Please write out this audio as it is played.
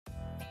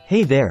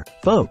Hey there,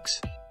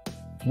 folks!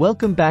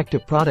 Welcome back to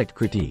Product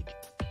Critique,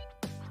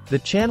 the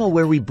channel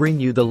where we bring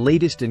you the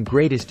latest and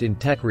greatest in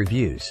tech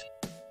reviews.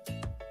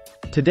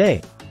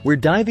 Today, we're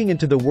diving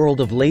into the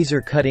world of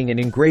laser cutting and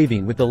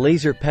engraving with the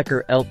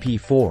LaserPecker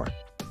LP4.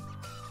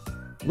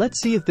 Let's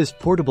see if this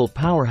portable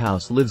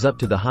powerhouse lives up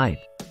to the hype.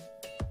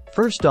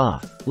 First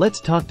off,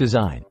 let's talk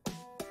design.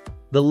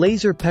 The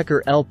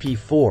LaserPecker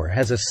LP4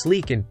 has a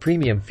sleek and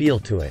premium feel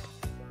to it.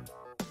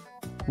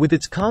 With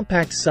its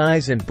compact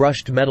size and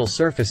brushed metal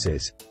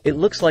surfaces, it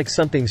looks like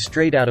something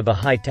straight out of a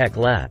high-tech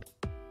lab.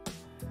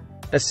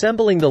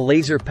 Assembling the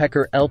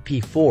LaserPecker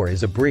LP4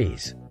 is a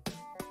breeze.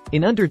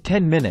 In under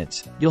 10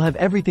 minutes, you'll have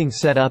everything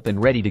set up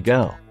and ready to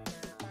go.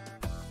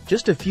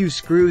 Just a few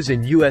screws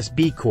and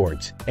USB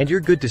cords, and you're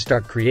good to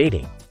start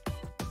creating.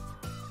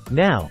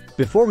 Now,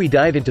 before we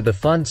dive into the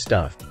fun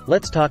stuff,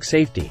 let's talk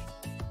safety.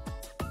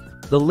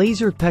 The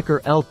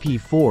LaserPecker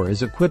LP4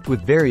 is equipped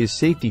with various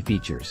safety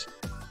features,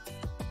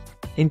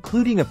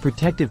 including a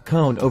protective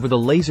cone over the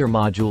laser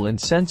module and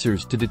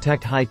sensors to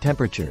detect high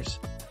temperatures.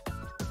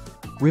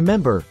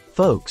 Remember,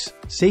 folks,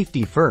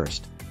 safety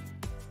first.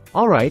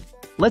 Alright,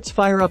 let's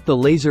fire up the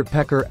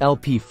LaserPecker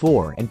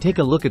LP4 and take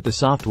a look at the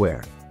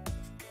software.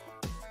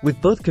 With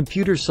both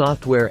computer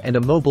software and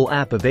a mobile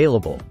app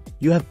available,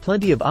 you have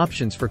plenty of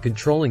options for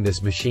controlling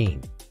this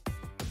machine.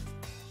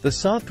 The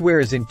software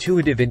is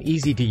intuitive and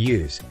easy to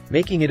use,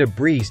 making it a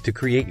breeze to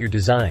create your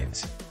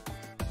designs.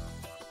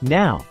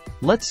 Now,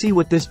 let's see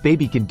what this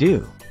baby can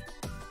do.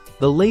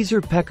 The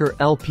LaserPecker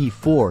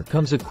LP4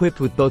 comes equipped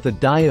with both a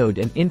diode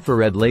and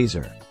infrared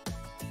laser,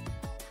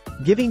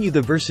 giving you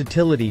the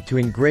versatility to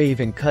engrave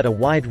and cut a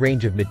wide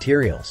range of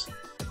materials.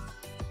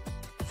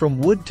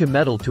 From wood to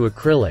metal to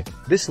acrylic,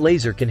 this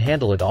laser can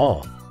handle it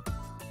all.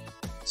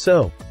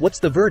 So, what's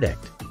the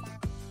verdict?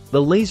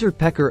 The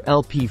LaserPecker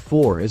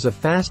LP4 is a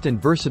fast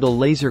and versatile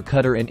laser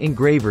cutter and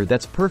engraver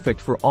that's perfect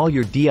for all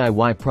your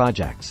DIY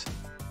projects.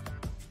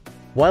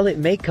 While it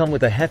may come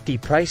with a hefty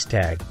price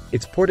tag,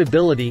 its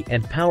portability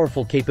and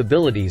powerful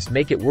capabilities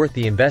make it worth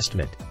the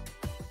investment.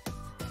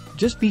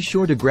 Just be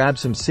sure to grab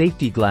some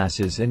safety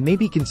glasses and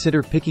maybe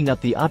consider picking up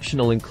the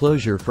optional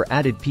enclosure for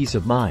added peace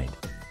of mind.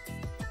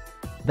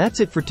 That's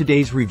it for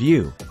today's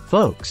review,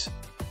 folks.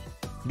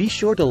 Be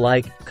sure to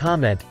like,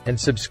 comment, and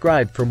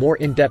subscribe for more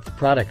in-depth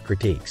product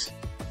critiques.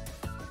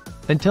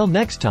 Until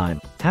next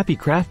time, happy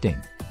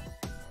crafting!